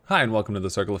Hi, and welcome to the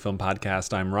Circle of Film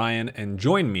podcast. I'm Ryan, and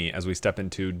join me as we step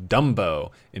into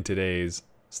Dumbo in today's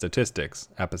statistics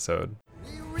episode.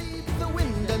 We read the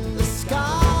wind and the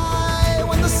sky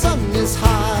when the sun is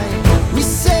high. We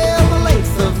sail the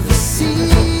length of the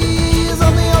seas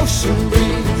on the ocean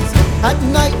breeze. At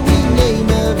night we name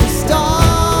every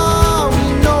star.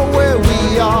 We know where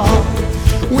we are.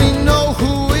 We know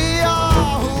who we are.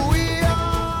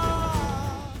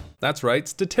 That's right,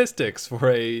 statistics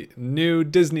for a new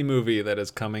Disney movie that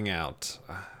is coming out.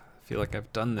 I feel like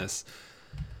I've done this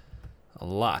a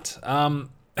lot. All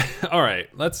right,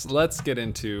 let's get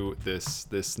into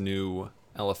this new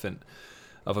elephant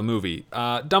of a movie.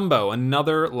 Dumbo,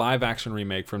 another live-action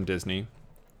remake from Disney.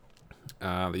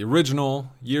 The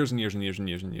original, years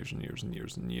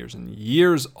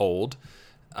old,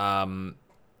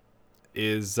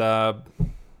 is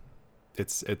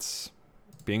it's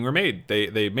being remade.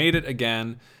 They made it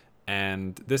again,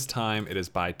 and this time it is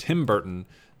by Tim Burton.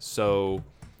 So,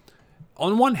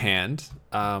 on one hand,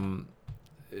 I don't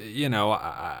know.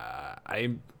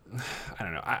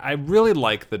 I really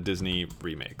like the Disney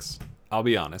remakes. I'll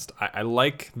be honest. I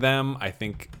like them. I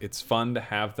think it's fun to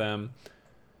have them.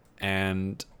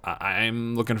 And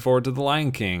I'm looking forward to The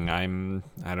Lion King. I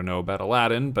don't know about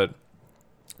Aladdin, but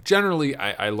generally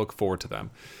I look forward to them.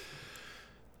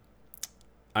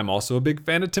 I'm also a big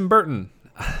fan of Tim Burton.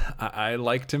 I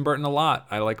like Tim Burton a lot.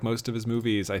 I like most of his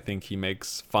movies. I think he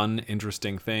makes fun,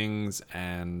 interesting things.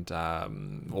 And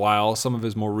while some of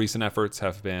his more recent efforts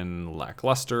have been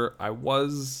lackluster, I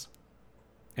was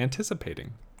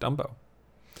anticipating Dumbo.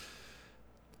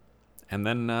 And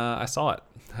then I saw it.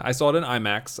 I saw it in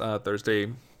IMAX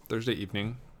Thursday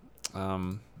evening.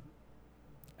 And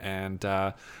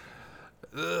the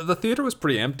theater was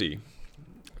pretty empty.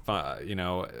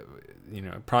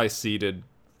 Probably seated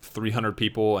 300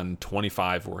 people and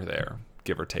 25 were there,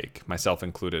 give or take, myself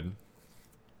included.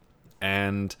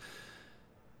 And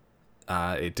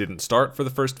it didn't start for the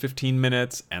first 15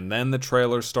 minutes, and then the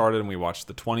trailer started, and we watched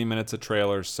the 20 minutes of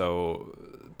trailers. So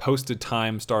posted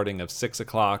time starting of 6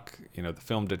 o'clock. The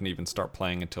film didn't even start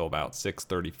playing until about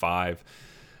 6:35,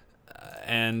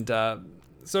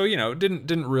 so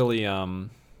didn't really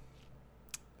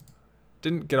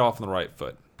didn't get off on the right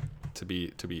foot, to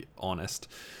be honest.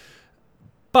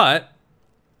 But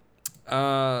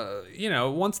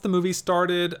once the movie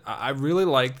started, I really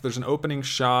liked. There's an opening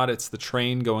shot. It's the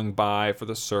train going by for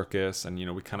the circus, and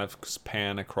we kind of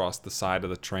pan across the side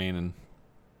of the train, and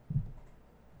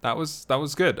that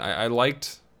was good. I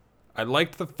liked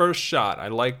the first shot. I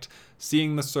liked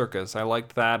seeing the circus. I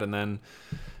liked that, and then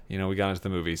we got into the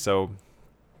movie. So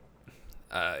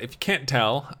if you can't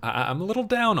tell, I'm a little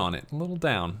down on it. A little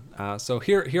down. So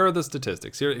here are the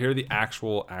statistics. Here are the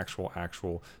actual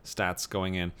stats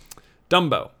going in.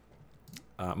 Dumbo,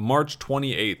 March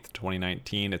 28th,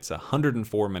 2019. It's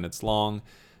 104 minutes long.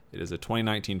 It is a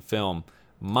 2019 film.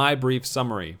 My brief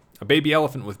summary. A baby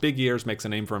elephant with big ears makes a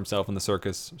name for himself in the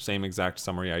circus. Same exact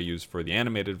summary I used for the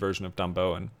animated version of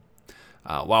Dumbo. And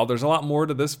while there's a lot more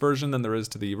to this version than there is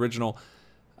to the original,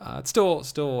 it still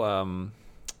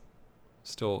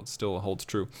holds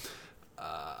true.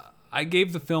 I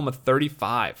gave the film a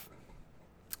 35.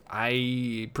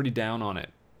 Pretty down on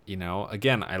it.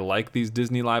 Again, I like these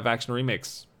Disney live action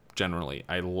remakes generally.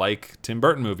 I like Tim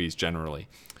Burton movies generally.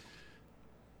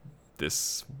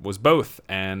 This was both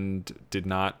and did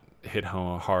not hit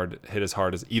as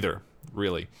hard as either,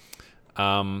 really.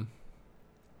 So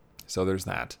there's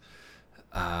that.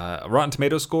 Rotten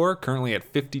Tomatoes score currently at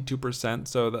 52%.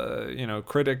 So the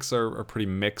critics are pretty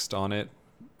mixed on it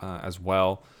as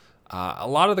well. A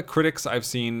lot of the critics I've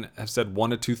seen have said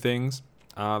one of two things.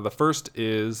 The first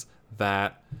is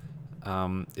that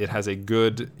it has a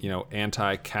good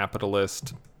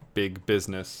anti-capitalist big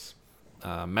business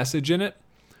message in it.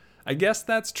 I guess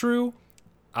that's true.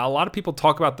 A lot of people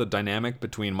talk about the dynamic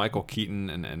between Michael Keaton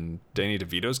and Danny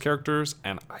DeVito's characters,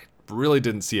 and I really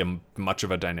didn't see much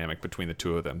of a dynamic between the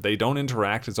two of them. They don't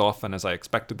interact as often as I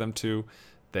expected them to.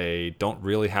 They don't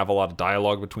really have a lot of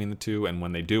dialogue between the two, and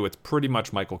when they do, it's pretty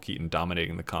much Michael Keaton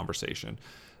dominating the conversation.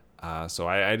 So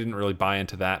I didn't really buy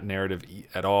into that narrative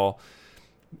at all.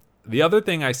 The other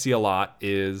thing I see a lot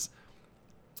is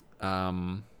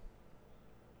good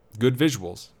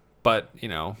visuals, but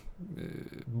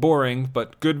boring,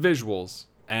 but good visuals.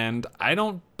 And I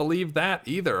don't believe that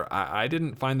either. I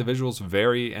didn't find the visuals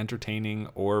very entertaining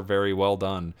or very well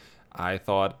done. I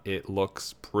thought it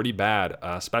looks pretty bad,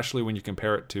 especially when you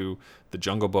compare it to The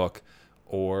Jungle Book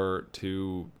or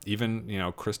to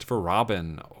even, Christopher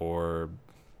Robin or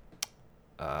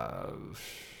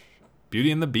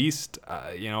Beauty and the Beast.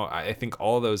 I think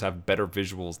all of those have better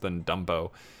visuals than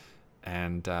Dumbo.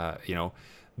 And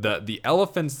the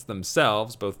elephants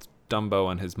themselves, both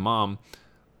Dumbo and his mom,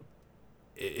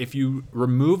 if you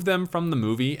remove them from the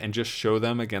movie and just show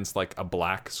them against like a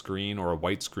black screen or a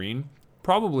white screen,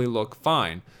 probably look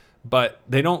fine. But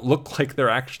they don't look like they're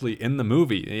actually in the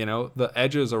movie. The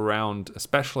edges around,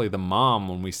 especially the mom,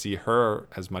 when we see her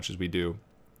as much as we do,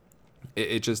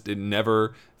 it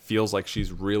never feels like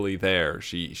she's really there.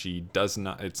 She does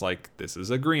not. It's like, this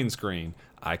is a green screen,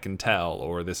 I can tell,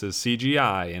 or this is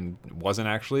CGI and wasn't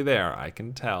actually there, I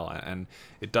can tell, and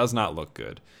it does not look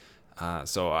good.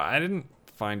 So I didn't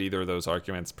find either of those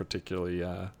arguments particularly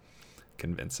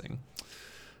convincing.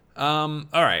 All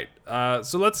right,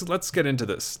 so let's get into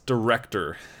this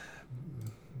director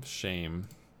shame.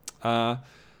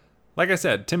 Like I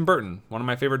said, Tim Burton, one of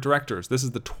my favorite directors. This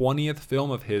is the 20th film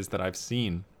of his that I've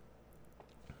seen.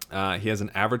 He has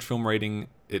an average film rating.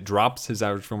 It drops his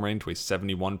average film rating to a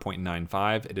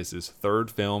 71.95. It is his third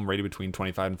film, rated between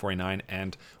 25 and 49,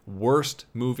 and worst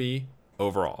movie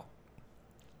overall.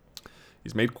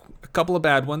 He's made a couple of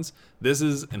bad ones. This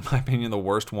is, in my opinion, the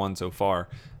worst one so far.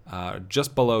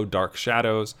 Just below Dark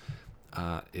Shadows.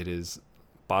 It is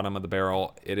bottom of the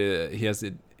barrel.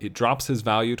 It drops his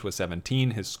value to a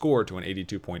 17, his score to an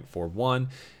 82.41,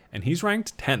 and he's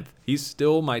ranked 10th. He's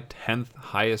still my 10th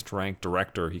highest ranked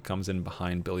director. He comes in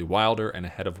behind Billy Wilder and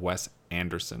ahead of Wes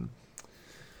Anderson.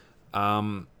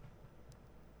 The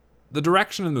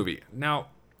direction of the movie. Now,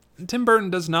 Tim Burton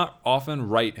does not often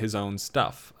write his own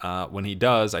stuff. When he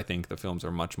does, I think the films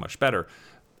are much, much better.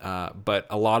 But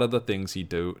a lot of the things he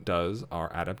does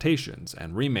are adaptations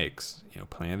and remakes.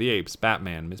 Planet of the Apes,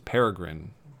 Batman, Ms.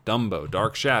 Peregrine, Dumbo,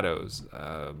 Dark Shadows,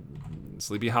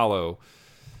 Sleepy Hollow,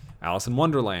 Alice in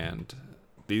Wonderland,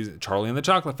 Charlie and the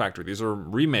Chocolate Factory. These are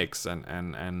remakes and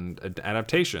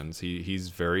adaptations. He's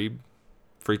very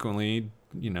frequently,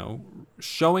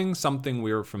 showing something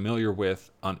we're familiar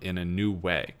with in a new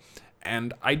way.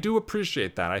 And I do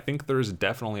appreciate that. I think there's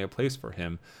definitely a place for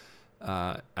him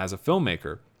as a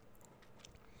filmmaker.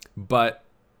 But,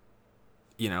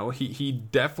 he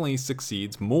definitely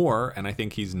succeeds more, and I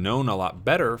think he's known a lot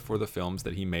better for the films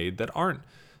that he made that aren't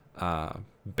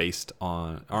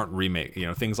remake.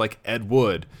 Things like Ed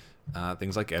Wood,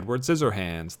 things like Edward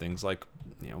Scissorhands, things like,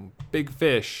 Big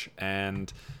Fish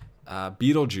and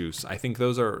Beetlejuice. I think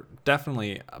those are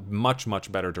definitely much,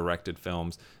 much better directed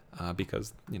films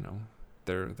because,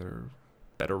 they're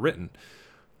better written.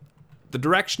 The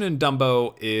direction in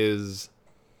Dumbo is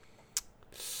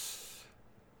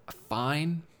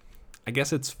fine. I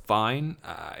guess it's fine.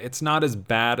 It's not as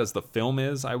bad as the film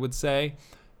is, I would say.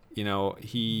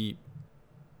 Every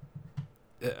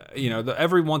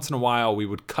once in a while we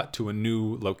would cut to a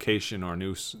new location or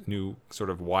new sort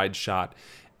of wide shot,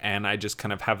 and I just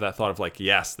kind of have that thought of like,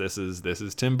 yes, this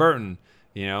is Tim Burton.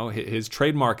 His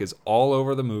trademark is all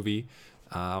over the movie,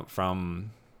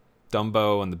 from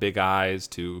Dumbo and the big eyes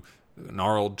to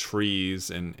gnarled trees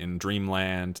in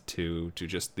Dreamland to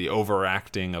just the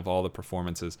overacting of all the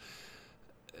performances.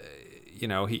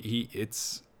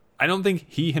 I don't think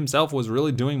he himself was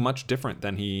really doing much different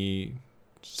than he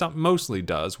mostly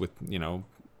does with,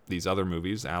 these other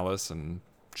movies, Alice and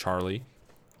Charlie.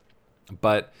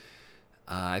 But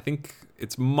I think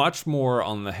it's much more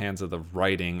on the hands of the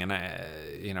writing, and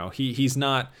he's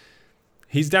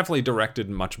definitely directed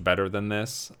much better than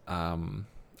this.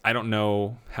 I don't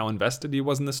know how invested he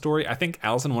was in the story. I think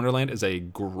Alice in Wonderland is a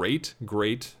great,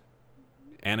 great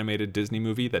animated Disney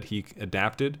movie that he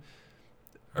adapted.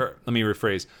 Or let me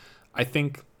rephrase. I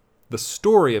think the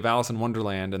story of Alice in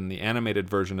Wonderland and the animated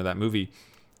version of that movie,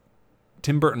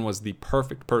 Tim Burton was the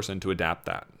perfect person to adapt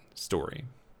that story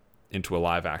into a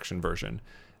live action version.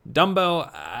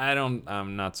 Dumbo,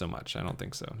 not so much. I don't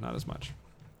think so. Not as much.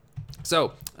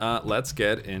 So let's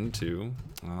get into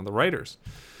the writers.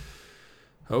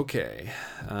 Okay,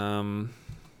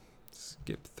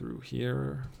 skip through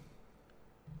here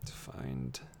to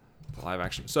find the live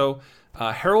action. So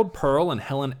Harold Pearl and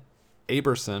Helen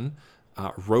Aberson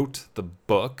wrote the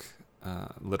book,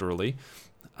 literally.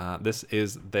 This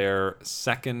is their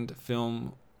second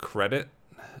film credit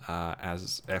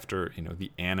after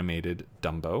the animated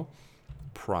Dumbo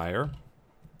prior.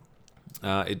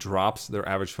 It drops their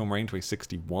average film rating to a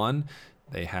 61.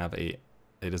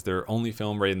 It is their only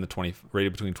film rated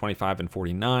between 25 and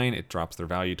 49. It drops their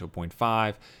value to a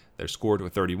 0.5. Their score to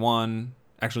a 31.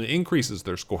 Actually increases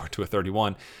their score to a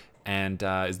 31, and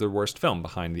is their worst film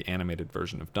behind the animated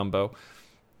version of Dumbo.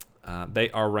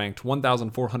 They are ranked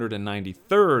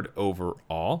 1,493rd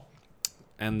overall.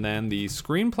 And then the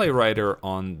screenplay writer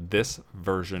on this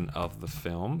version of the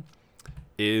film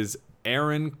is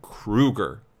Aaron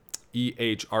Kruger.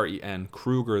 Ehren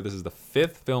Kruger. This is the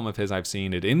 5th film of his I've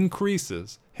seen. It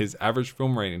increases his average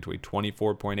film rating to a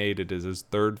 24.8. It is his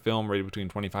 3rd film rated between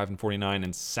 25 and 49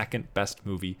 and 2nd best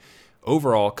movie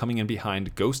overall, coming in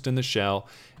behind Ghost in the Shell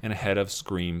and ahead of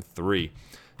Scream 3.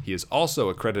 He is also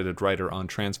a credited writer on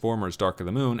Transformers Dark of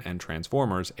the Moon and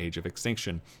Transformers Age of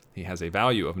Extinction. He has a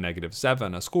value of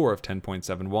 -7, a score of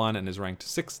 10.71, and is ranked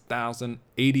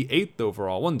 6,088th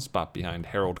overall, 1 spot behind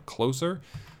Harold Closer,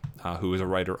 who is a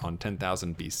writer on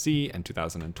 10,000 BC and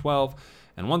 2012,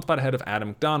 and 1 spot ahead of Adam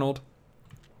McDonald,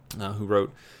 who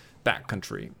wrote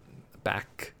Backcountry.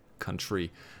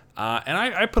 And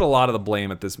I put a lot of the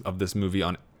blame of this movie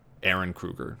on Ehren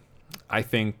Kruger. I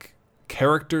think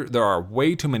there are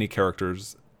way too many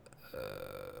characters.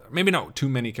 Maybe not too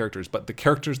many characters, but the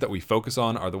characters that we focus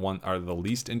on are the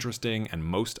least interesting and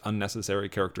most unnecessary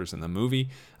characters in the movie.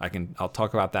 I'll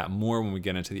talk about that more when we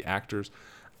get into the actors.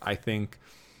 I think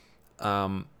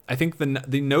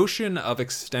the notion of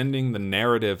extending the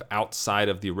narrative outside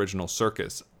of the original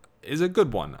circus is a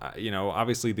good one.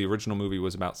 Obviously the original movie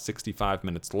was about 65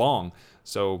 minutes long,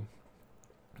 so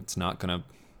it's not gonna.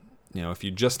 If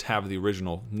you just have the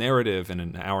original narrative in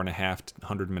an hour and a half,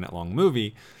 100-minute long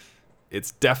movie,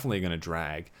 it's definitely going to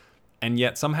drag. And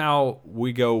yet somehow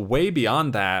we go way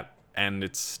beyond that, and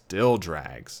it still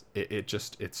drags.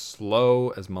 It's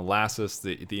slow as molasses.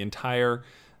 The entire,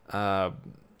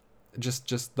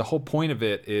 just the whole point of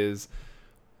it is,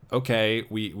 okay,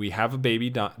 we have a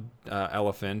baby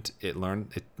elephant. It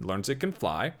learns it can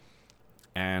fly.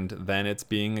 And then it's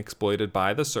being exploited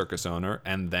by the circus owner,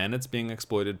 and then it's being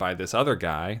exploited by this other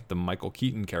guy, the Michael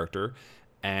Keaton character,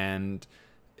 and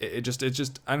it just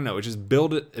I don't know, it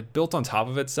built on top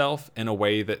of itself in a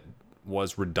way that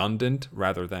was redundant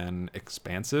rather than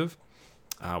expansive,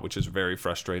 which is very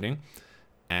frustrating.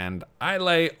 And I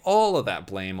lay all of that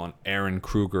blame on Ehren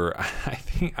Kruger. I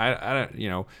think I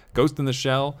don't Ghost in the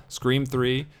Shell, Scream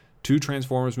 3. 2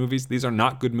 Transformers movies. These are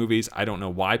not good movies. I don't know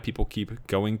why people keep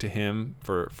going to him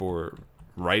for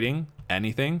writing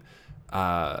anything.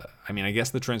 I guess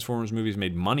the Transformers movies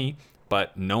made money,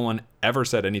 but no one ever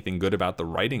said anything good about the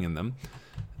writing in them.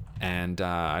 And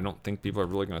I don't think people are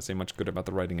really going to say much good about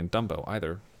the writing in Dumbo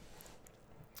either.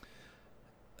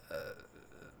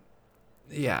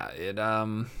 It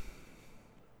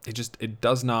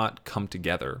does not come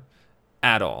together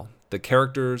at all. The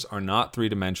characters are not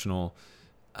 3-dimensional.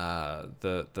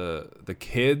 The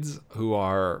kids, who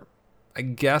are, I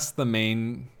guess, the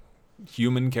main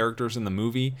human characters in the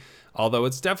movie, although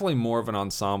it's definitely more of an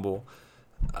ensemble.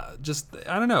 I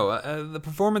don't know. The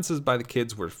performances by the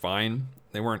kids were fine.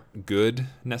 They weren't good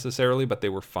necessarily, but they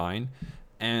were fine.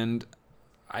 And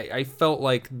I felt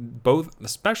like both,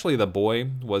 especially the boy,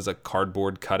 was a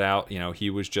cardboard cutout. He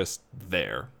was just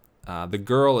there. The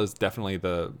girl is definitely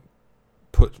the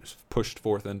pushed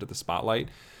forth into the spotlight.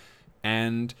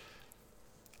 And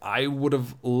I would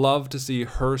have loved to see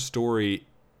her story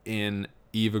in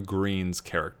Eva Green's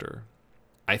character.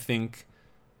 I think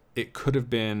it could have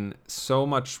been so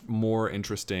much more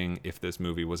interesting if this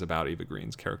movie was about Eva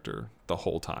Green's character the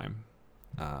whole time.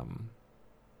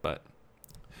 But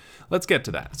let's get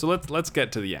to that. So let's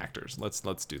get to the actors.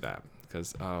 Let's do that,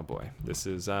 because oh boy, this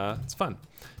is it's fun.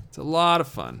 It's a lot of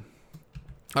fun.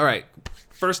 All right,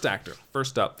 first actor.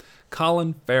 First up,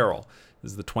 Colin Farrell.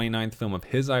 This is the 29th film of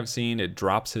his I've seen. It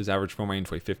drops his average film rating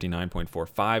to a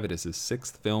 59.45. It is his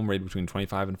 6th film, rated between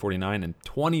 25 and 49, and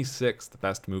 26th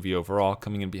best movie overall,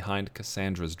 coming in behind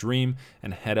Cassandra's Dream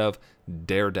and ahead of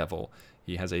Daredevil.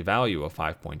 He has a value of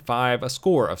 5.5, a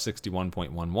score of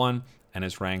 61.11, and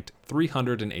is ranked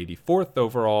 384th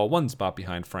overall, 1 spot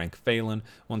behind Frank Phelan,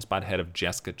 1 spot ahead of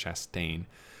Jessica Chastain.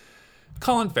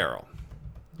 Colin Farrell.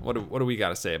 What do we got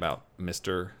to say about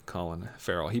Mr. Colin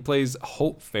Farrell? He plays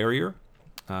Holt Ferrier,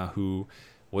 who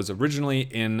was originally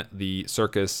in the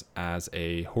circus as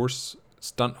a horse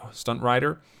stunt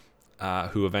rider,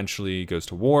 who eventually goes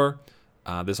to war.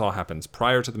 This all happens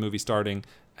prior to the movie starting,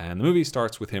 and the movie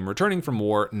starts with him returning from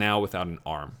war, now without an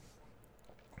arm,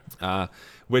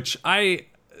 which I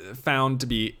found to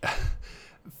be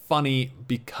funny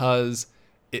because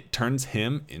it turns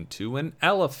him into an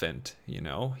elephant.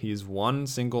 He's one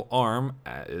single arm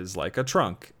is like a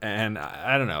trunk, and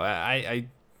I don't know. I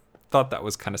thought that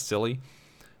was kind of silly.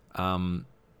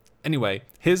 Anyway,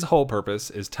 his whole purpose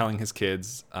is telling his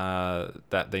kids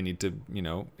that they need to,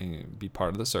 be part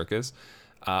of the circus.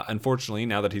 Unfortunately,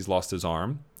 now that he's lost his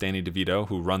arm, Danny DeVito,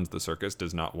 who runs the circus,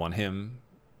 does not want him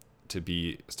to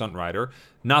be stunt rider.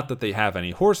 Not that they have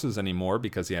any horses anymore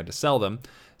because he had to sell them.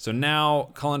 So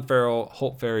now Colin Farrell,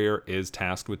 Holt Ferrier, is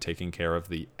tasked with taking care of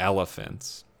the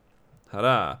elephants.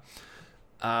 Ta-da!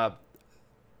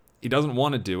 he doesn't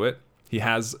want to do it. He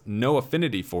has no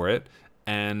affinity for it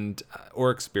and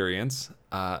or experience,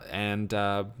 and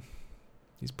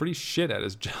he's pretty shit at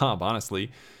his job,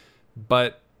 honestly.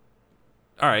 But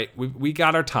all right, we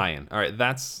got our tie-in. All right,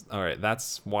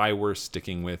 that's why we're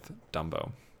sticking with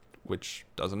Dumbo, which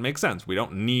doesn't make sense. We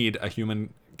don't need a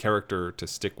human character to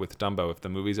stick with Dumbo. If the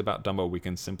movie's about Dumbo, we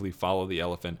can simply follow the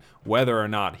elephant, whether or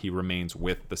not he remains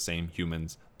with the same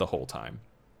humans the whole time.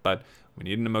 But we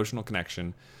need an emotional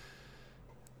connection.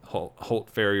 Holt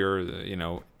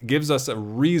Farrier, gives us a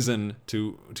reason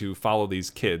to follow these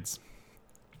kids,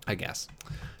 I guess.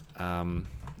 I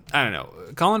don't know.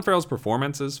 Colin Farrell's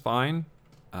performance is fine,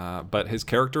 but his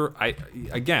character, I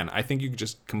think you could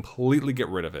just completely get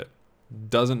rid of it.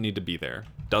 Doesn't need to be there.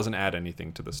 Doesn't add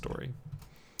anything to the story.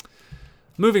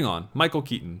 Moving on, Michael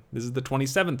Keaton. This is the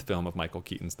 27th film of Michael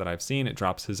Keaton's that I've seen. It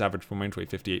drops his average film rating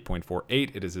to a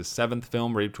 58.48. It is his 7th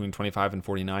film, rated between 25 and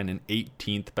 49, and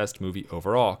 18th best movie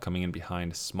overall, coming in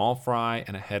behind Small Fry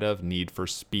and ahead of Need for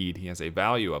Speed. He has a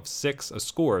value of 6, a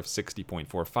score of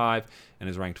 60.45, and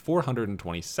is ranked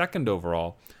 422nd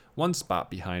overall, one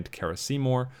spot behind Cara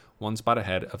Seymour, one spot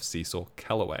ahead of Cecil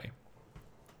Kellaway.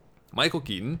 Michael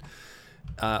Keaton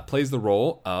plays the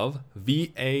role of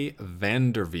V.A.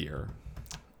 Vanderveer.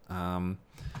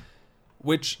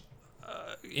 Which,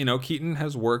 Keaton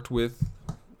has worked with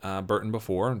Burton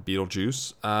before,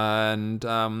 Beetlejuice, and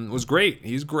was great.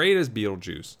 He's great as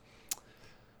Beetlejuice.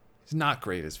 He's not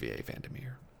great as V.A.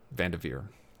 Vanderveer.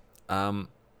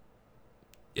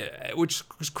 Which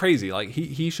is crazy. Like,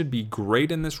 he should be great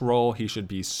in this role. He should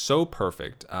be so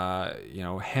perfect.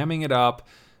 Hamming it up,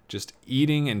 just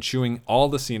eating and chewing all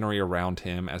the scenery around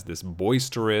him as this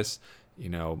boisterous,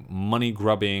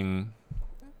 money-grubbing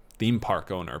theme park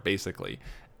owner, basically.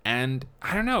 And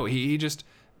I don't know, I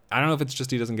don't know if it's just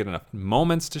he doesn't get enough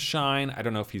moments to shine. I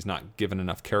don't know if he's not given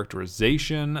enough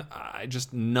characterization.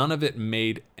 None of it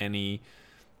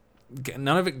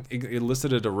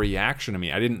elicited a reaction to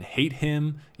me. I didn't hate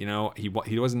him.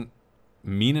 He wasn't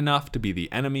mean enough to be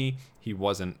the enemy. He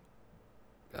wasn't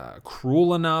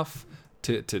cruel enough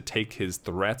to take his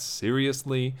threats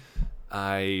seriously.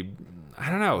 I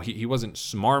don't know. He wasn't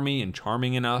smarmy and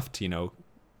charming enough to,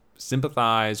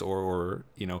 sympathize or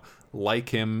like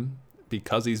him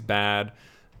because he's bad.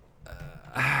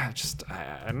 I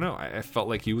don't know. I felt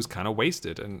like he was kind of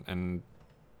wasted, and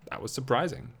that was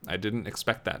surprising. I didn't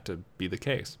expect that to be the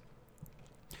case.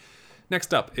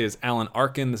 Next up is Alan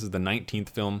Arkin. This is the 19th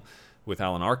film with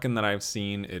Alan Arkin that I've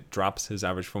seen. It drops his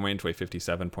average film rating to a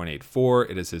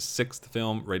 57.84. It is his 6th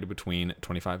film, rated between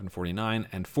 25 and 49,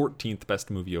 and 14th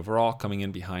best movie overall, coming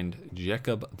in behind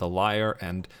Jacob the Liar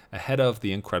and ahead of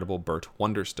the incredible Burt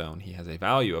Wonderstone. He has a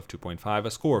value of 2.5, a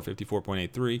score of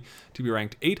 54.83, to be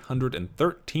ranked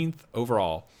 813th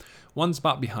overall. One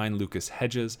spot behind Lucas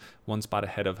Hedges, one spot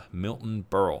ahead of Milton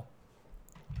Berle.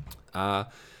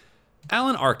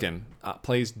 Alan Arkin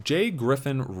plays J.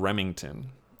 Griffin Remington.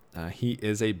 He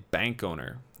is a bank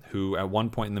owner who, at one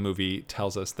point in the movie,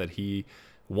 tells us that he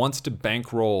wants to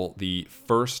bankroll the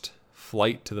first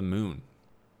flight to the moon.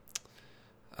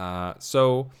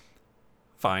 So,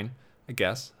 fine, I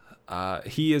guess.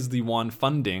 He is the one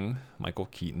funding Michael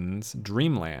Keaton's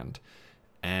Dreamland,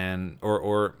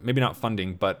 or maybe not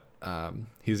funding, but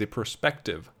he's a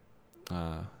prospective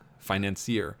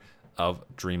financier of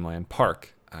Dreamland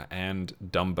Park. And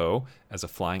Dumbo, as a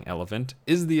flying elephant,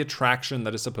 is the attraction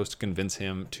that is supposed to convince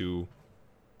him to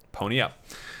pony up.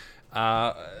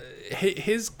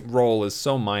 His role is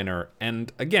so minor,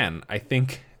 and again, I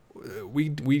think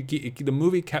the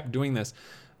movie kept doing this.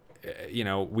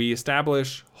 We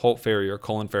establish Holt Farrier,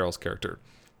 Colin Farrell's character.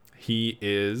 He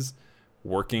is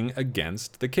working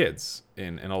against the kids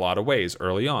in a lot of ways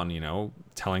early on,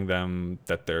 telling them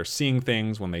that they're seeing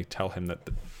things when they tell him that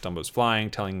Dumbo's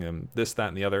flying, telling them this, that,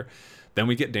 and the other. Then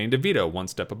we get Danny DeVito one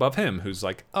step above him, who's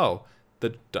like, oh,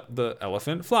 the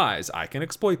elephant flies, I can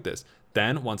exploit this.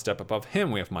 Then one step above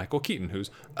him, we have Michael Keaton,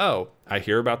 who's, oh, I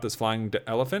hear about this flying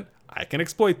elephant, I can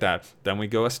exploit that. Then we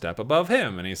go a step above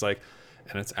him, and he's like,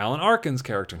 and it's Alan Arkin's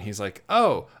character, and he's like,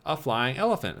 oh, a flying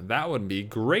elephant. That would be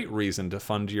great reason to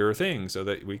fund your thing so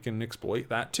that we can exploit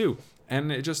that too.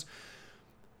 And it just,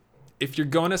 if you're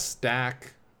going to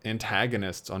stack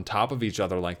antagonists on top of each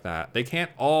other like that, they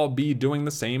can't all be doing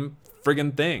the same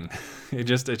friggin' thing.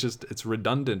 It's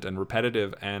redundant and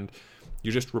repetitive, and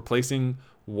you're just replacing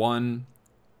one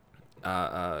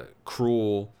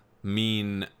cruel,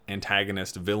 mean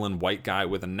antagonist, villain, white guy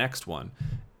with the next one,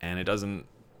 and it doesn't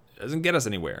get us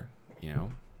anywhere, It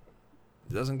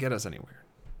doesn't get us anywhere.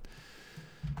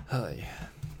 All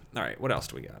right, what else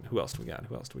do we got? Who else do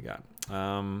we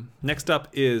got? Next up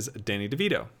is Danny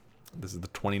DeVito. This is the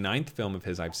 29th film of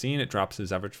his I've seen. It drops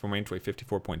his average film rating to a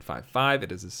 54.55.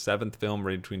 It is his 7th film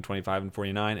rated between 25 and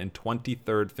 49, and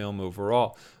 23rd film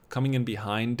overall, coming in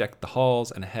behind Deck the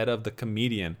Halls and ahead of The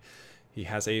Comedian. He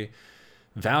has a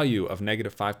value of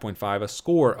 -5.5, a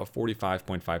score of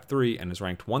 45.53, and is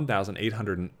ranked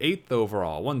 1,808th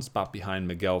overall, one spot behind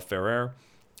Miguel Ferrer,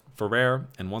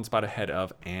 and one spot ahead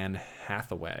of Anne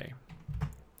Hathaway.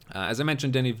 As I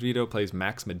mentioned, Danny DeVito plays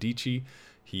Max Medici.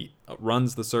 He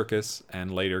runs the circus and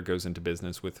later goes into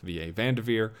business with V.A.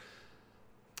 Vanderveer.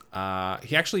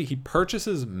 He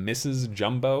purchases Mrs.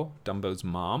 Jumbo, Dumbo's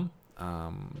mom,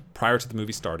 prior to the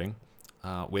movie starting,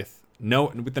 with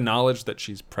the knowledge that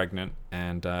she's pregnant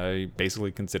and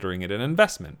basically considering it an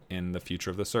investment in the future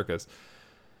of the circus.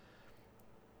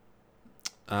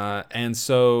 And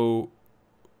so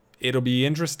it'll be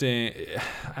interesting.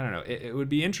 I don't know. It would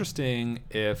be interesting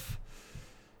if,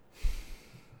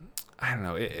 I don't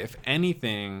know, if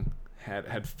anything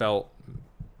had felt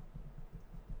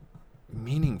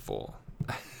meaningful.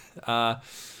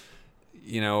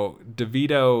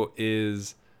 DeVito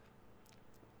is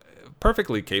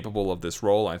perfectly capable of this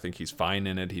role. I think he's fine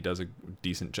in it. He does a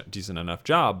decent enough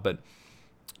job. But,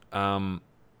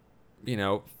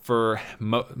 for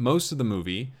most of the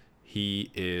movie, he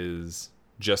is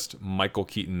just Michael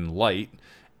Keaton light,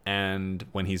 and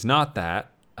when he's not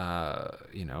that,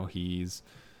 he's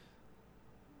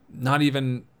not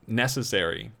even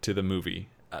necessary to the movie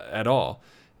at all.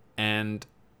 And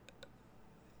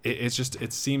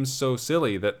it seems so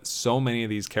silly that so many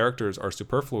of these characters are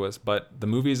superfluous, but the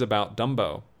movie's about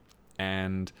Dumbo,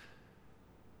 and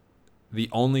the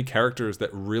only characters that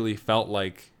really felt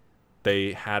like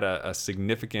they had a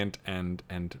significant and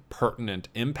pertinent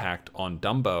impact on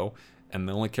Dumbo, and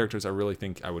the only characters I really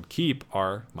think I would keep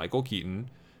are Michael Keaton,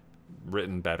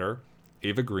 written better,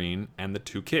 Eva Green, and the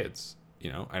two kids.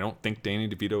 I don't think Danny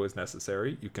DeVito is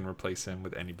necessary. You can replace him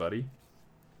with anybody.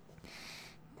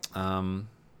 And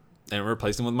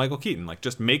replace him with Michael Keaton. Like,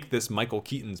 just make this Michael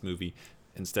Keaton's movie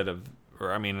instead of,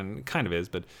 it kind of is,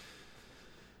 but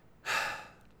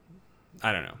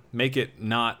I don't know. Make it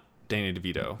not Danny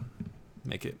DeVito.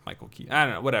 Make it Michael Keaton. I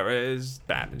don't know. Whatever. It's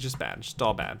bad. It's just bad. It's just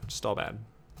all bad. Just all bad.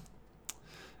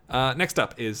 Next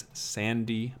up is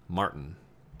Sandy Martin.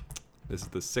 This is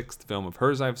the 6th film of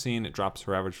hers I've seen. It drops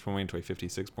her average film rating to a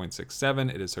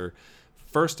 56.67. It is her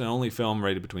first and only film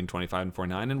rated between 25 and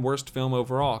 49, and worst film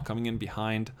overall, coming in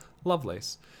behind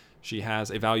Lovelace. She has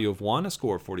a value of 1, a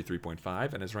score of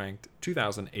 43.5, and is ranked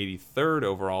 2,083rd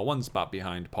overall, one spot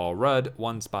behind Paul Rudd,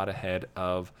 one spot ahead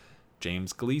of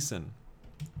James Gleason.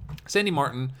 Sandy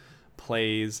Martin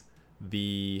plays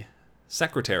the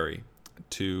secretary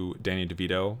to Danny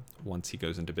DeVito once he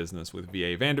goes into business with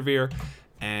V.A. Vanderveer,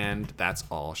 and that's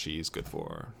all she's good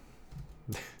for.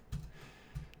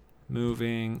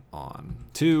 Moving on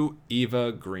to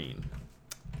Eva Green.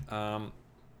 So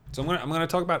I'm gonna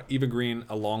talk about Eva Green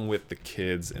along with the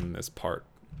kids in this part,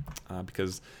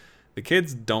 because the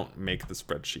kids don't make the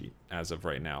spreadsheet as of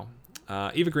right now.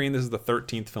 Eva Green, this is the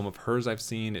 13th film of hers I've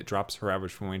seen. It drops her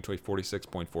average film rating to a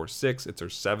 46.46. It's her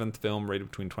 7th film, rated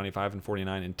between 25 and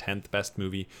 49, and 10th best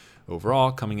movie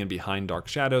overall, coming in behind Dark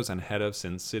Shadows and ahead of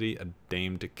Sin City, A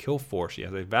Dame to Kill For. She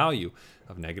has a value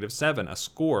of -7, a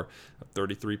score of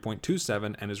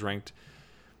 33.27, and is ranked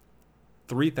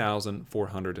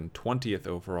 3,420th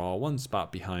overall, one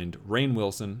spot behind Rainn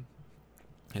Wilson,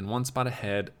 and one spot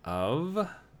ahead of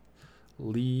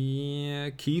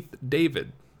Keith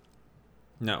David.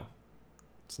 No,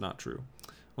 it's not true.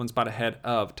 One spot ahead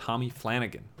of Tommy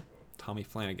Flanagan.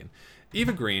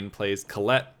 Eva Green plays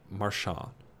Colette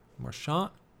Marchand.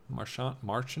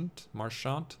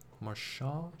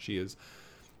 She is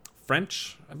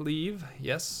French, I believe.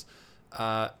 Yes.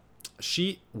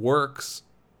 She works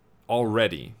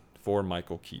already for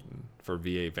Michael Keaton, for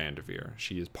V.A. Vanderveer.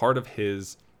 She is part of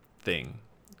his thing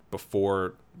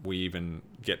before we even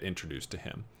get introduced to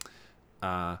him.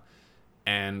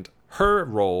 And her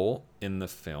role in the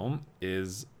film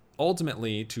is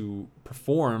ultimately to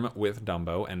perform with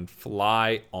Dumbo and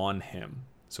fly on him.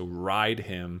 So ride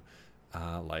him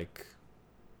like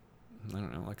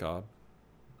a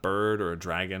bird or a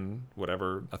dragon,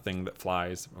 whatever, a thing that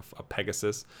flies, a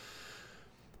Pegasus.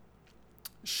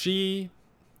 She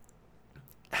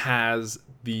has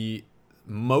the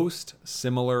most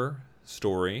similar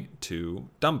story to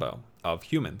Dumbo of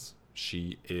humans.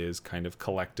 She is kind of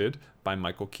collected by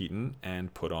Michael Keaton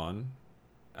and put on.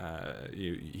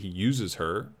 He uses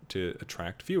her to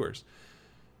attract viewers,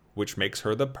 which makes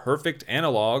her the perfect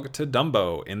analog to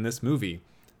Dumbo in this movie.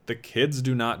 The kids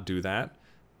do not do that.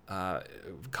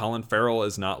 Colin Farrell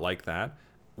is not like that,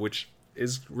 which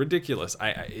is ridiculous.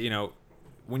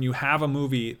 when you have a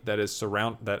movie that is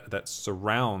that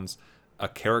surrounds a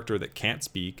character that can't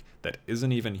speak, that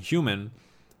isn't even human,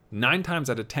 9 times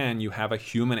out of 10 you have a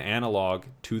human analog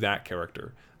to that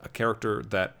character, a character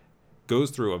that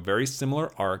goes through a very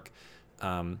similar arc,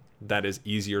 that is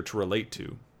easier to relate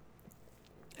to.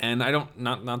 And I don't,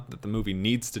 not that the movie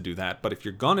needs to do that, but if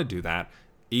you're gonna do that,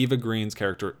 Eva Green's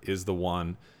character is the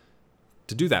one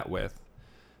to do that with.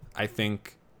 I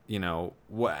think,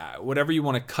 whatever you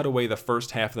want to cut away the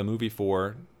first half of the movie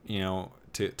for,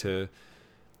 to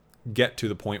get to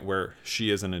the point where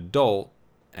she is an adult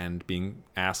and being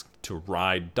asked to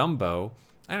ride Dumbo,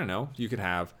 I don't know, you could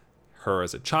have her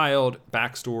as a child,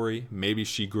 backstory, maybe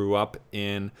she grew up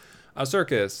in a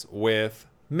circus with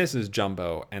Mrs.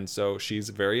 Jumbo, and so she's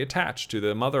very attached to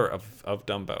the mother of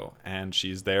Dumbo, and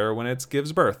she's there when it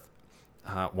gives birth,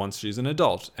 once she's an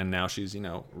adult, and now she's,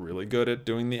 really good at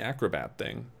doing the acrobat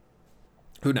thing.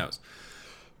 Who knows?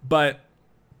 But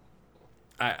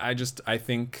I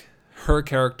think her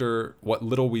character, what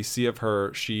little we see of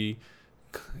her, she's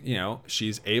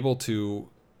able to,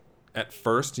 at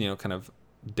first, kind of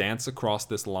dance across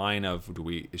this line of,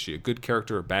 is she a good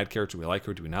character or a bad character? Do we like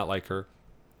her? Do we not like her?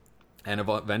 And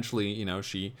eventually,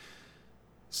 she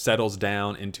settles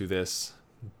down into this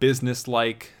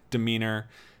business-like demeanor,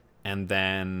 and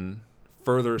then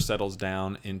further settles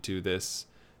down into this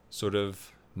sort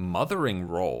of mothering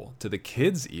role to the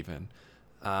kids even.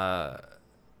 And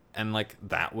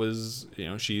that was,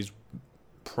 she's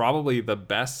probably the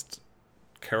best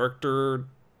character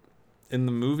in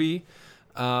the movie.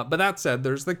 But that said,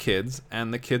 there's the kids,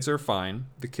 and the kids are fine.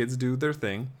 The kids do their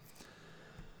thing.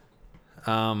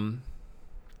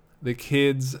 The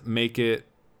kids make it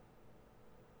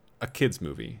a kids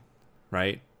movie,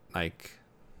 right?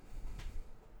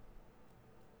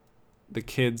 The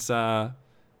kids,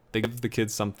 they give the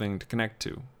kids something to connect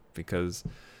to, because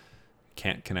you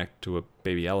can't connect to a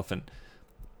baby elephant.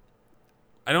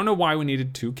 I don't know why we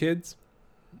needed 2 kids.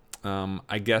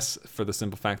 I guess for the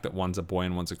simple fact that one's a boy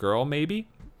and one's a girl, maybe.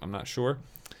 I'm not sure.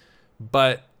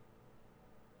 But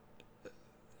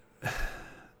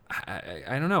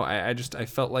I don't know. I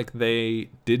felt like they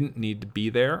didn't need to be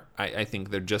there. I think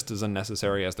they're just as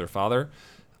unnecessary as their father.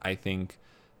 I think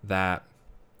that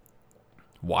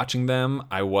watching them,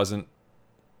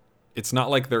 it's not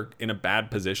like they're in a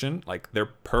bad position. They're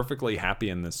perfectly happy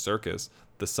in this circus.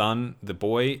 The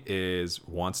boy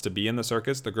wants to be in the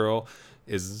circus. The girl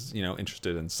is,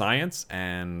 interested in science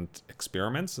and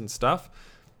experiments and stuff,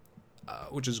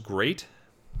 which is great.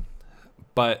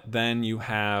 But then you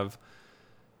have,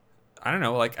 I don't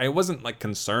know, I wasn't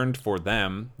concerned for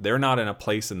them. They're not in a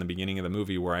place in the beginning of the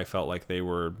movie where I felt like they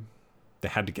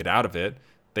had to get out of it.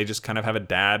 They just kind of have a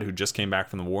dad who just came back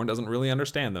from the war and doesn't really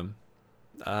understand them.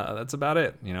 That's about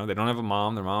it. They don't have a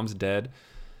mom. Their mom's dead.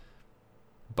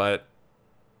 But,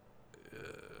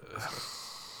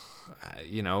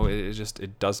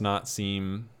 it does not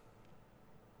seem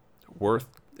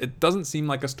it doesn't seem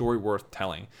like a story worth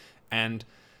telling. And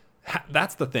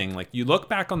that's the thing. You look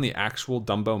back on the actual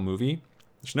Dumbo movie,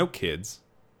 there's no kids.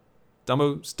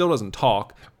 Dumbo still doesn't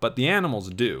talk, but the animals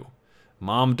do.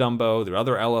 Mom Dumbo, the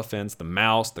other elephants, the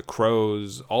mouse, the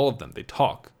crows, all of them, they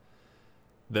talk.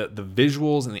 The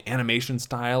visuals and the animation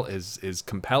style is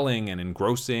compelling and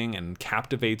engrossing and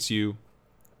captivates you.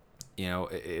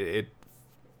 It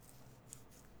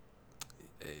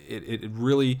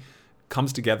really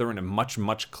comes together in a much,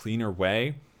 much cleaner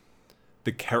way.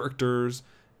 The characters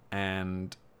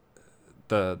and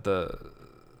the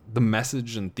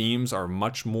message and themes are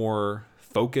much more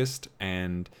focused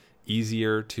and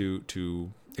easier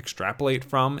to extrapolate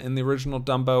from in the original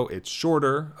Dumbo. It's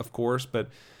shorter, of course, but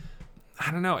I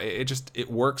don't know.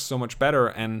 It works so much better,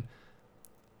 and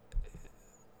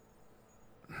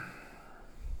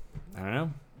I don't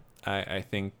know. I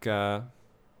think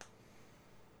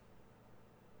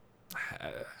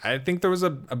I think there was a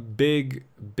big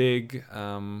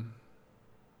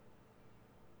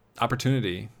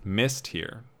opportunity missed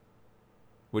here,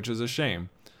 which is a shame.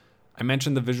 I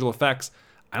mentioned the visual effects.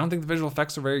 I don't think the visual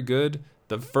effects are very good.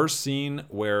 The first scene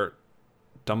where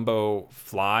Dumbo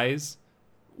flies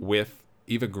with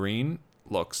Eva Green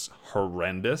looks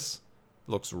horrendous.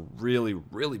 Looks really,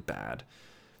 really bad.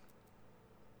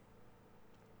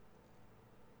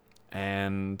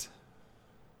 And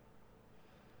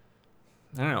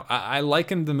I don't know. I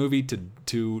likened the movie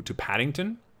to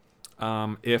Paddington.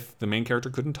 If the main character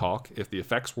couldn't talk, if the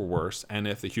effects were worse, and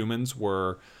if the humans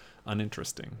were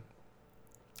uninteresting.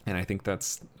 And I think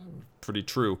that's pretty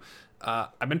true.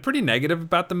 I've been pretty negative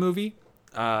about the movie.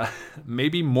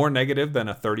 Maybe more negative than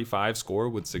a 35 score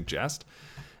would suggest.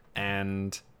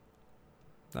 And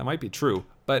that might be true.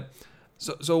 But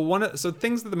So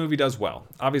things that the movie does well.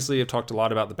 Obviously, I've talked a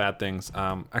lot about the bad things.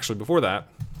 Actually, before that,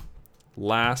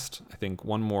 I think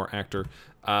one more actor,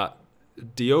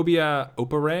 Diobia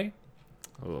Opere.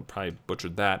 Oh, probably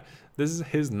butchered that. This is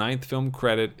his 9th film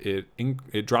credit.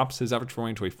 It drops his average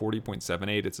scoring to a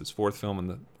 40.78. It's his 4th film in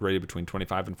the rated between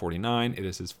 25 and 49. It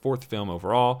is his 4th film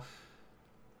overall.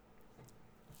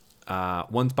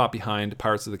 One spot behind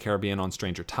Pirates of the Caribbean on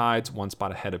Stranger Tides. One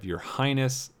spot ahead of Your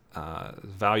Highness.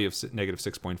 Value of negative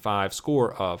 6.5.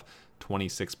 Score of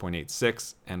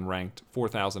 26.86 and ranked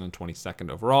 4,022nd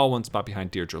overall. One spot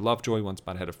behind Deirdre Lovejoy. One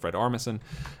spot ahead of Fred Armisen.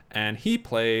 And he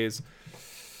plays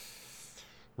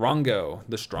Rongo,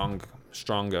 the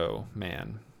Strongo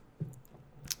man.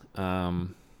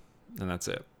 And that's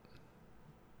it.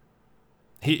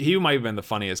 He might have been the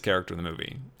funniest character in the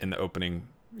movie in the opening,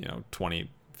 20,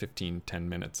 15, 10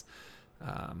 minutes.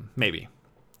 Maybe.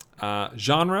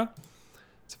 Genre,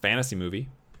 it's a fantasy movie.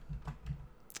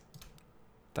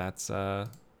 That's it.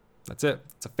 It's a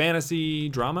fantasy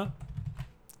drama.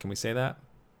 Can we say that?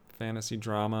 Fantasy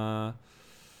drama.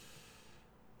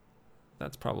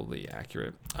 That's probably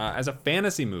accurate. As a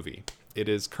fantasy movie, it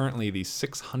is currently the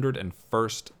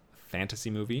 601st fantasy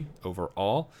movie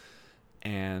overall.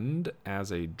 And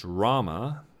as a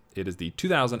drama, it is the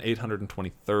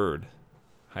 2,823rd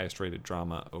highest rated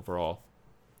drama overall.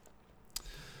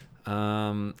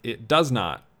 It does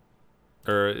not,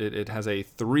 or it has a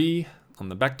 3 on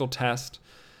the Bechdel test.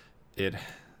 It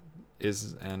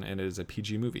is a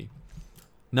PG movie.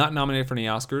 Not nominated for any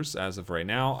Oscars as of right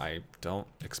now. I don't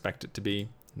expect it to be.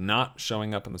 Not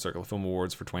showing up in the Circle of Film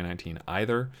Awards for 2019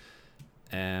 either.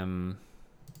 And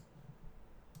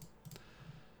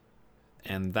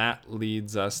that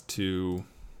leads us to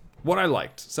what I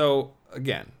liked. So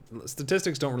again,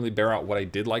 statistics don't really bear out what I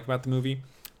did like about the movie.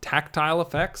 Tactile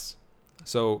effects,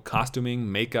 so costuming,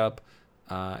 makeup,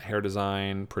 hair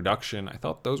design, production, I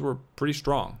thought those were pretty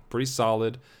strong, pretty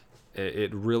solid.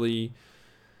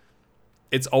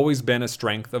 It's always been a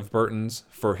strength of Burton's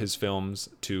for his films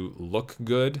to look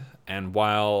good. And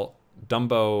while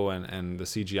Dumbo and the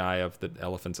CGI of the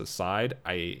elephants aside,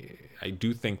 I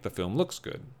do think the film looks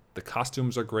good. The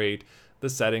costumes are great. The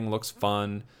setting looks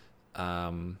fun.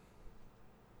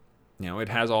 It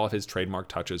has all of his trademark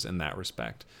touches in that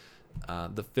respect.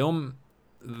 The film,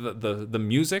 the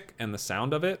music and the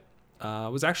sound of it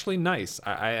was actually nice.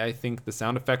 I think the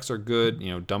sound effects are good.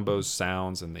 Dumbo's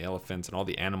sounds and the elephants and all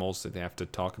the animals that they have to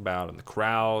talk about and the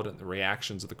crowd and the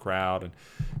reactions of the crowd and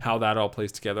how that all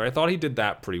plays together. I thought he did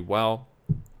that pretty well.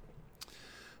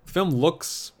 The film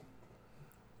looks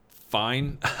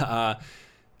fine.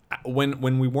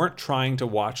 When we weren't trying to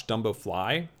watch Dumbo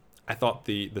fly, I thought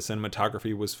the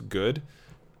cinematography was good.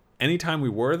 Anytime we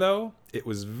were, though, it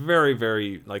was very,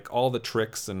 very, all the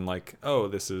tricks and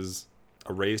this is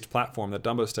a raised platform that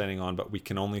Dumbo's standing on, but we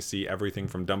can only see everything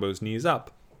from Dumbo's knees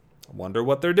up. I wonder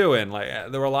what they're doing.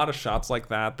 There were a lot of shots like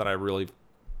that I really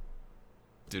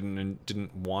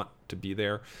didn't want to be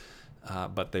there,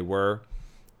 but they were.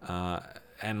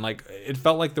 And it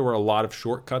felt like there were a lot of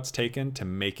shortcuts taken to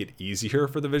make it easier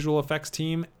for the visual effects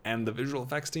team, and the visual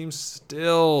effects team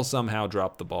still somehow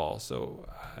dropped the ball. So,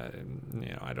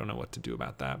 I don't know what to do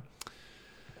about that.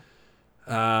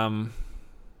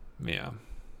 Yeah.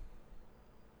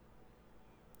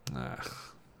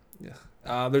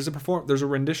 There's a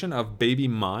rendition of "Baby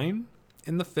Mine"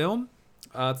 in the film.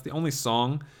 It's the only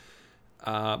song,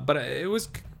 but it was,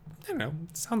 it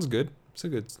sounds good. It's a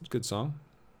good song.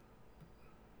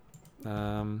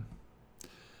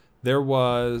 There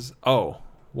was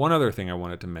one other thing I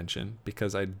wanted to mention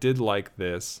because I did like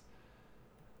this.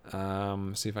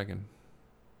 See if I can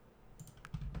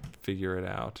figure it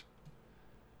out.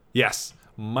 Yes,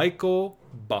 Michael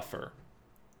Buffer.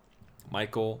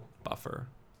 If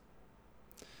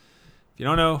you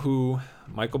don't know who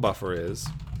Michael Buffer is,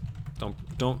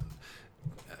 don't.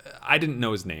 I didn't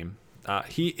know his name.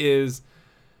 He is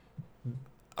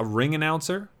a ring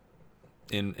announcer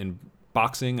in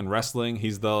boxing and wrestling.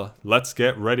 He's the "Let's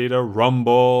get ready to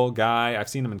rumble" guy. I've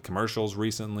seen him in commercials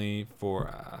recently for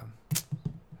I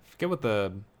forget what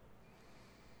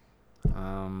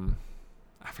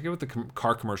the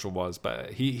car commercial was,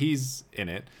 but he's in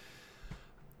it.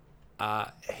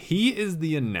 He is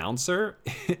the announcer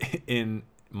in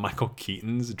Michael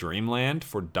Keaton's Dreamland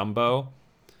for Dumbo.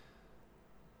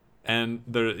 And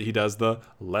he does the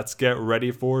 "Let's get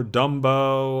ready for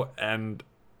Dumbo," and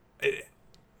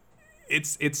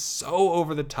it's so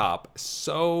over the top,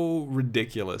 so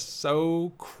ridiculous,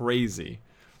 so crazy,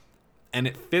 and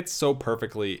it fits so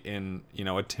perfectly in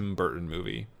a Tim Burton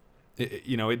movie.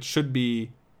 It should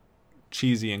be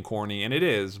cheesy and corny, and it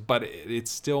is, but it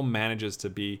still manages to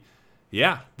be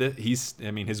yeah,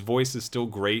 his voice is still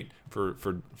great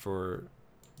for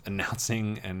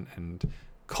announcing and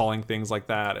calling things like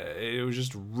that. It was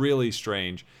just really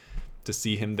strange to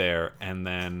see him there, and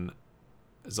then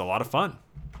it's a lot of fun.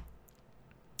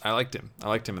 I liked him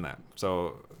in that.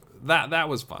 So that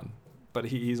was fun, but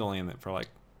he's only in it for like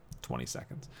 20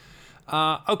 seconds.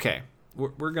 Okay,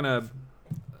 we're gonna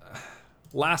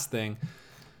last thing.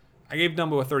 I gave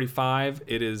Dumbo a 35.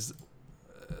 It is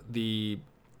the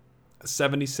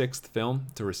 76th film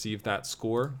to receive that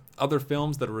score. Other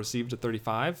films that have received a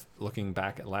 35, looking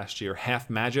back at last year: Half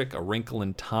Magic, A Wrinkle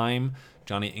in Time,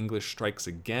 Johnny English Strikes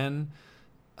Again,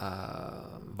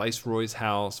 Viceroy's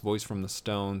House, Voice from the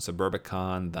Stone,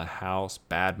 Suburbicon, The House,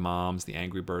 Bad Moms, The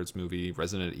Angry Birds Movie,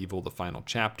 Resident Evil: The Final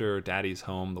Chapter, Daddy's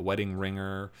Home, The Wedding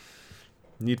Ringer,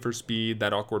 Need for Speed,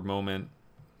 That Awkward Moment,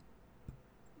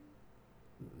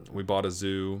 We Bought a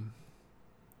Zoo,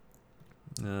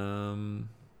 and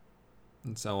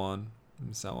so on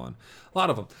and so on. A lot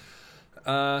of them.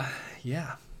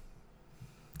 Yeah.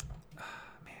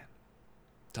 Man.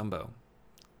 Dumbo.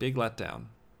 Big letdown.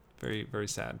 Very, very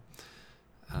sad.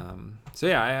 So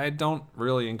yeah, I don't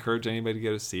really encourage anybody to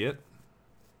go to see it.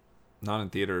 Not in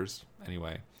theaters,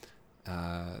 anyway.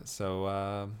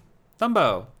 So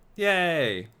Dumbo.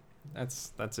 Yay.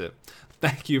 That's it.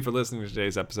 Thank you for listening to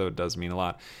today's episode. It does mean a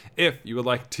lot. If you would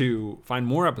like to find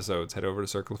more episodes, head over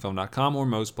to circleoffilm.com or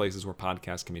most places where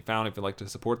podcasts can be found. If you'd like to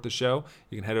support the show,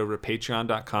 you can head over to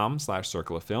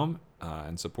patreon.com/circleoffilm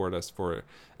and support us for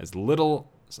as little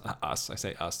us. I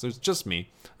say us. There's just me.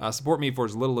 Support me for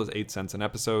as little as 8 cents an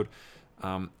episode.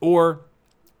 Or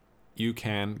you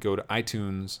can go to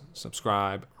iTunes,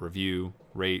 subscribe, review,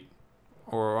 rate,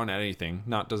 or on anything.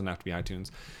 Doesn't have to be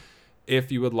iTunes.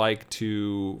 If you would like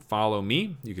to follow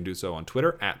me, you can do so on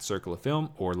Twitter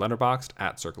 @CircleOfFilm or Letterboxd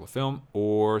 @CircleOfFilm,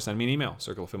 or send me an email,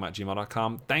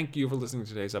 circleoffilm@gmail.com. Thank you for listening to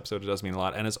today's episode. It does mean a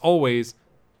lot. And as always,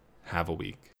 have a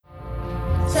week.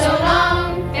 So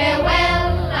long,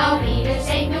 farewell, our readers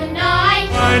say goodnight.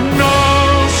 I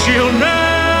know she'll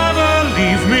never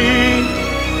leave me,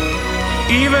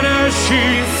 even as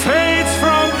she fades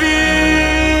from view.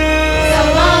 So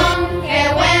long,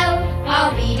 farewell,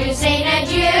 our readers say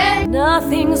adieu.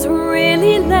 Nothing's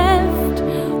really left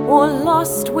or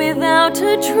lost without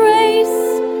a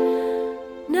trace.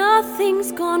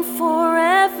 Nothing's gone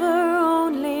forever,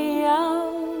 only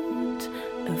out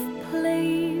of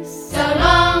place. So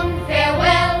long,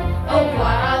 farewell, au revoir,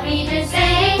 our readers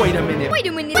say. Wait a minute.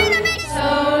 So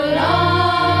long.